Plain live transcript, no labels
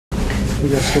You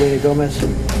know Selena Gomez?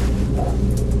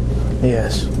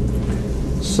 Yes.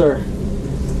 Sir,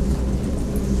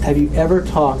 have you ever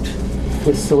talked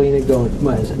with Selena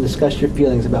Gomez and discussed your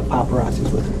feelings about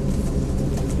paparazzis with her?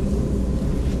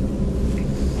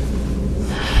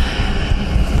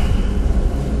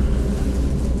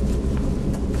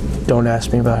 Don't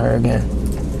ask me about her again.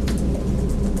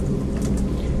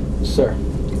 Sir.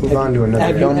 Move on to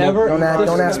another. Don't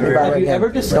ask me about her again.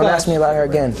 Don't ask me about her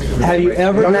again. Have you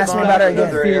ever? Don't ask me about her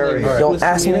again. Don't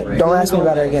ask me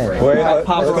about her again. Wait, let's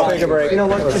go take a break. You know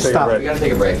what? Just stop. We gotta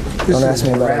take a break. Don't ask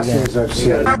me about her again.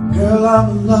 Girl, I'm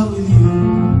in love with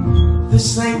you.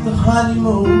 This ain't the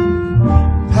honeymoon.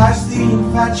 Past the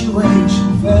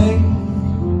infatuation phase.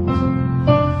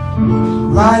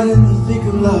 Right in the thick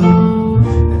of love.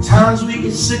 At times we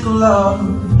get sick of love.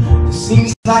 It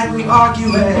seems like we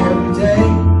argue every day.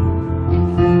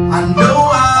 I know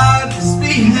I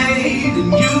misbehaved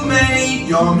and you made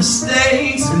your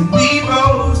mistakes, and we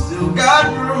both still got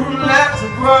room left to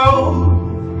grow.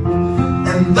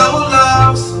 And though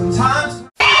love sometimes.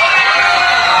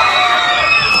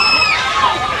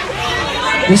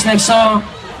 This next song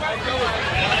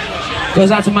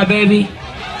goes out to my baby.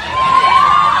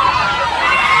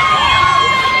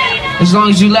 As long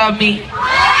as you love me.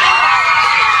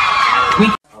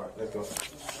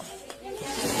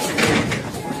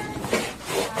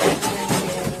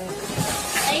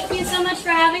 Thank you so much for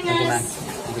having us.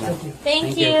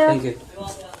 Thank you. Thank you.